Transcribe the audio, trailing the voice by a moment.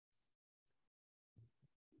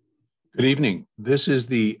Good evening. This is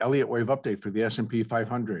the Elliott wave update for the S&P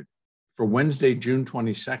 500 for Wednesday, June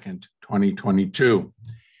 22nd, 2022.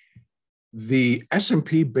 The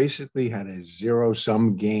S&P basically had a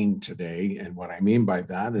zero-sum gain today, and what I mean by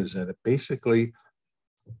that is that it basically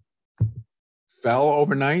fell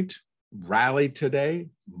overnight, rallied today,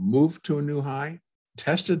 moved to a new high,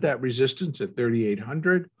 tested that resistance at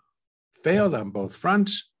 3,800, failed on both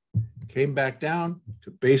fronts, came back down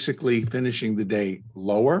to basically finishing the day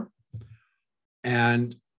lower.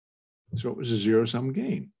 And so it was a zero-sum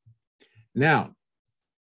gain. Now,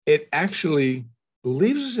 it actually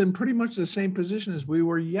leaves us in pretty much the same position as we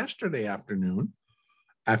were yesterday afternoon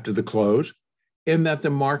after the close, in that the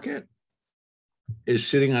market is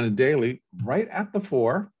sitting on a daily right at the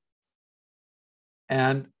 4,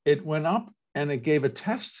 and it went up and it gave a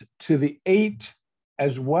test to the 8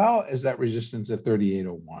 as well as that resistance at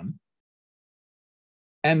 3,801.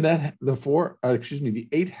 And that the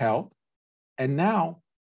 8 held, and now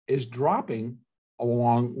is dropping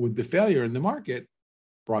along with the failure in the market,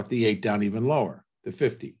 brought the 8 down even lower, the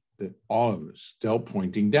 50, that all of it is still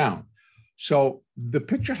pointing down. So the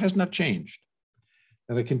picture has not changed.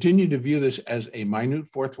 And I continue to view this as a minute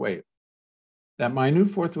fourth wave. That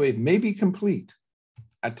minute fourth wave may be complete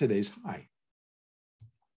at today's high.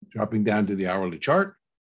 Dropping down to the hourly chart.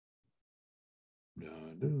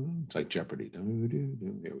 It's like Jeopardy. Here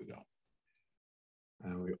we go.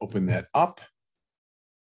 And we open that up.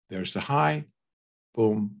 There's the high.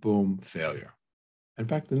 Boom, boom, failure. In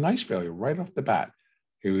fact, a nice failure right off the bat.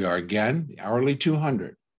 Here we are again, the hourly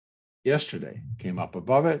 200. Yesterday, came up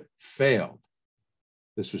above it, failed.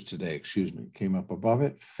 This was today, excuse me. Came up above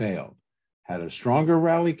it, failed. Had a stronger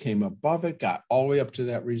rally, came above it, got all the way up to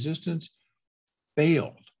that resistance,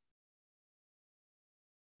 failed.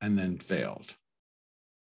 And then failed.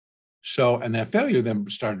 So, and that failure then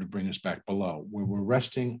started to bring us back below, where we're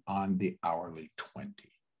resting on the hourly 20.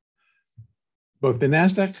 Both the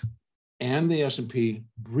NASDAQ and the S&P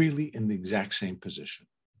really in the exact same position.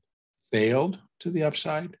 Failed to the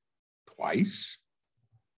upside twice,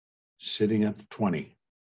 sitting at the 20.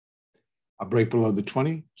 A break below the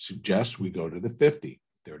 20 suggests we go to the 50,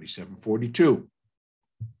 37.42.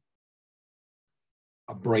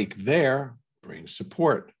 A break there brings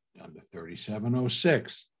support down to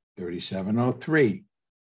 37.06. 37.03,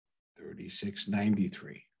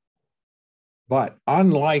 36.93. But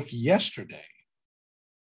unlike yesterday,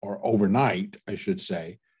 or overnight, I should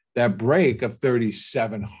say, that break of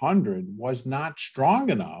 3,700 was not strong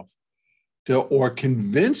enough or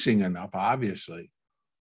convincing enough, obviously,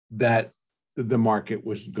 that the market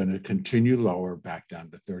was going to continue lower back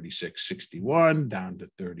down to 36.61, down to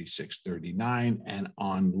 36.39, and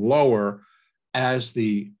on lower as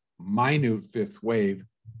the minute fifth wave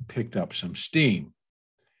picked up some steam.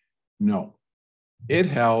 No, it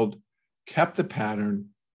held, kept the pattern,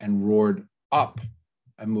 and roared up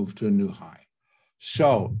and moved to a new high.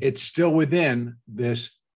 So it's still within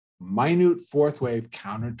this minute fourth wave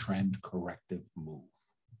counter trend corrective move.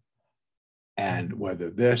 And whether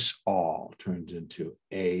this all turns into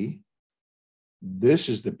A, this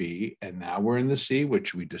is the B, and now we're in the C,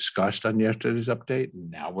 which we discussed on yesterday's update.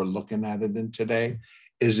 And now we're looking at it in today.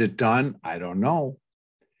 Is it done? I don't know.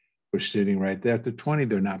 We're sitting right there at the 20.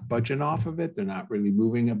 They're not budging off of it. They're not really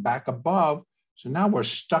moving it back above. So now we're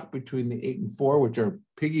stuck between the 8 and 4, which are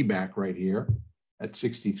piggyback right here at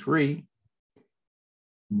 63,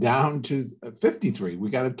 down to 53. We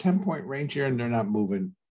got a 10-point range here, and they're not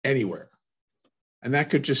moving anywhere. And that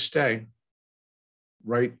could just stay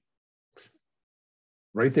right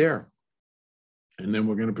there. And then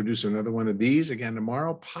we're going to produce another one of these again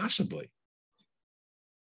tomorrow, possibly.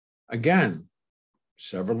 Again,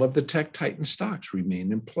 several of the tech titan stocks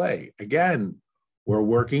remain in play. Again, we're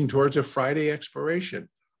working towards a Friday expiration.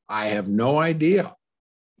 I have no idea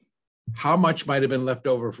how much might have been left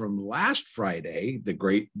over from last Friday, the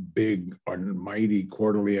great big almighty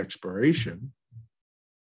quarterly expiration,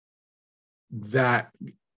 that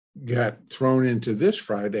got thrown into this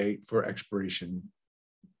Friday for expiration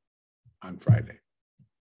on Friday.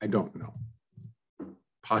 I don't know.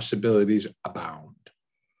 Possibilities abound.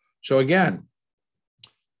 So again,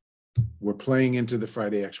 we're playing into the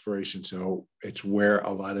Friday expiration. So it's where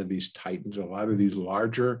a lot of these titans, a lot of these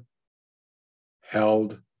larger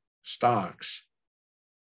held stocks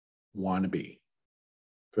want to be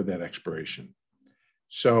for that expiration.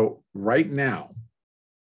 So right now,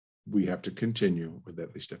 we have to continue with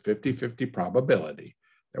at least a 50-50 probability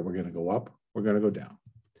that we're going to go up, we're going to go down.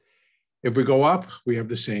 If we go up, we have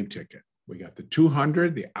the same ticket. We got the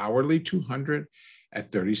 200, the hourly 200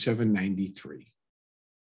 at 37.93.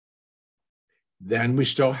 Then we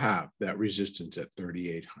still have that resistance at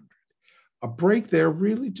 3,800. A break there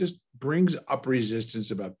really just brings up resistance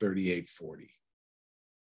about 38.40.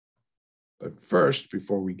 But first,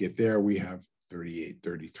 before we get there, we have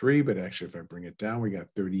 38.33. But actually, if I bring it down, we got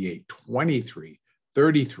 38.23,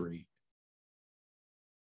 33,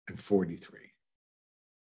 and 43.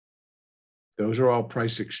 Those are all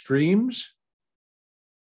price extremes,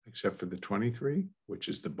 except for the 23, which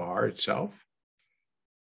is the bar itself.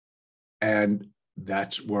 And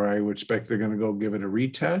that's where I would expect they're going to go give it a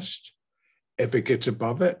retest. If it gets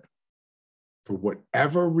above it, for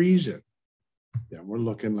whatever reason, then we're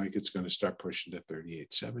looking like it's going to start pushing to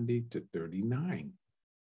 38.70 to 39.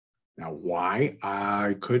 Now, why?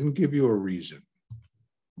 I couldn't give you a reason.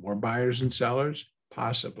 More buyers and sellers?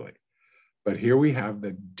 Possibly. But here we have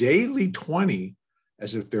the daily 20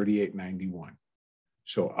 as of 38.91.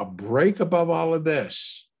 So a break above all of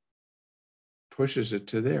this pushes it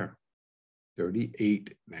to there,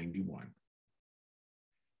 38.91.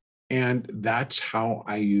 And that's how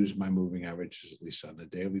I use my moving averages, at least on the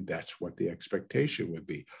daily. That's what the expectation would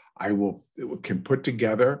be. Can put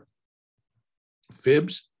together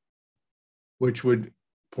fibs, which would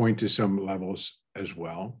point to some levels as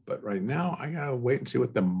well. But right now, I got to wait and see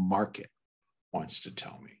what the market wants to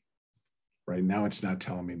tell me. Right now, it's not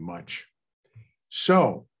telling me much.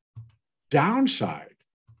 So downside,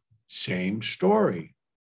 same story.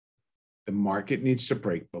 The market needs to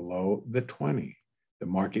break below the 20. The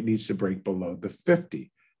market needs to break below the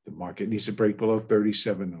 50. The market needs to break below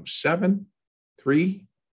 37.07, 3,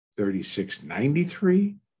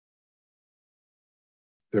 36.93,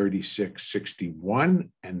 36.61,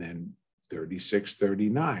 and then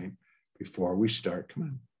 36.39 before we start. Come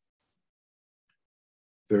on.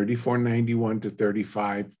 34.91 to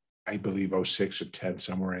 35, I believe 06 or 10,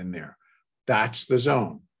 somewhere in there. That's the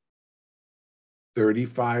zone.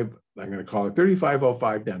 35, I'm going to call it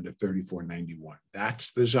 35.05 down to 34.91.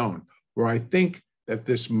 That's the zone where I think that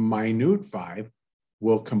this minute 5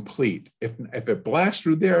 will complete. If it blasts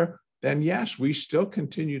through there, then yes, we still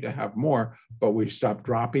continue to have more, but we start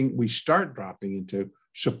dropping into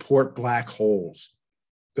support black holes.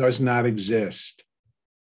 Does not exist.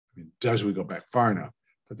 I mean, does we go back far enough?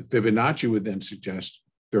 But the Fibonacci would then suggest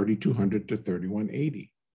 3,200 to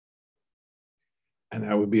 3180. And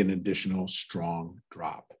that would be an additional strong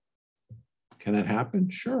drop. Can it happen?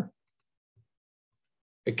 Sure.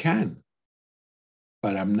 It can.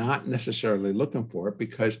 But I'm not necessarily looking for it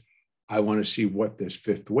because I want to see what this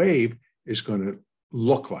fifth wave is going to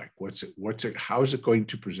look like. How is it going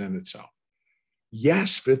to present itself?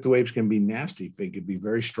 Yes, fifth waves can be nasty. They could be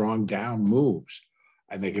very strong down moves,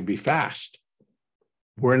 and they can be fast.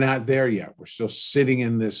 We're not there yet. We're still sitting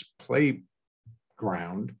in this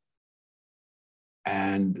playground,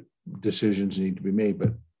 and decisions need to be made,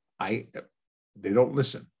 but they don't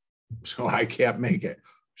listen. So I can't make it.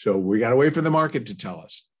 So we got to wait for the market to tell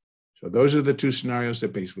us. So those are the two scenarios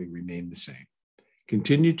that basically remain the same.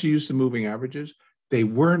 Continue to use the moving averages. They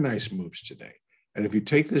were nice moves today. And if you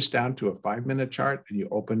take this down to a 5-minute chart and you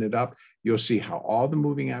open it up, you'll see how all the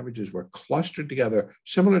moving averages were clustered together,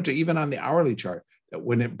 similar to even on the hourly chart, that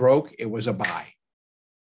when it broke, it was a buy.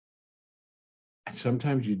 And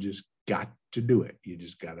sometimes you just got to do it. You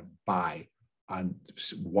just got to buy on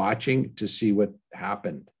watching to see what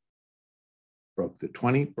happened. Broke the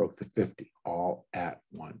 20, broke the 50, all at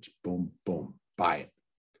once. Boom, boom, buy it.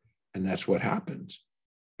 And that's what happens.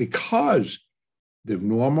 Because the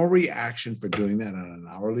normal reaction for doing that on an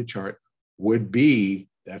hourly chart would be,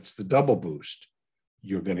 that's the double boost.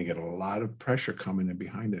 You're going to get a lot of pressure coming in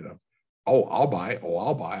behind it of, oh, I'll buy,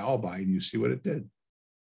 and you see what it did.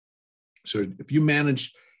 So if you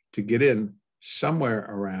manage to get in somewhere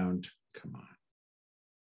around, come on,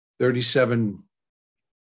 37.35,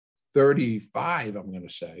 I'm going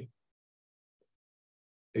to say,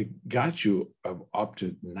 it got you up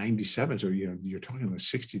to 97. So you're talking about a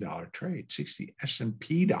 $60 trade, 60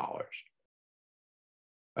 S&P dollars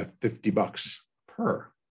at $50 per.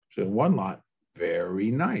 So one lot,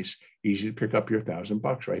 very nice. Easy to pick up your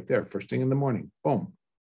 $1,000 right there, first thing in the morning. Boom.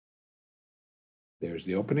 There's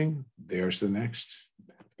the opening. There's the next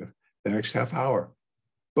half hour.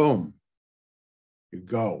 Boom. You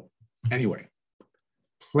go. Anyway,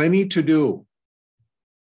 plenty to do.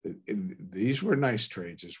 These were nice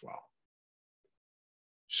trades as well.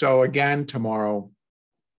 So again, tomorrow,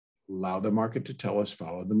 allow the market to tell us,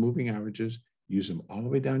 follow the moving averages, use them all the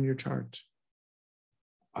way down your charts.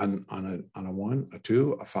 On a 1, a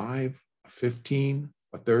 2, a 5, a 15,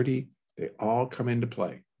 a 30, they all come into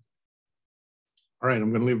play. All right, I'm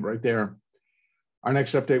going to leave it right there. Our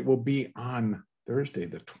next update will be on Thursday,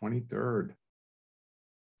 the 23rd.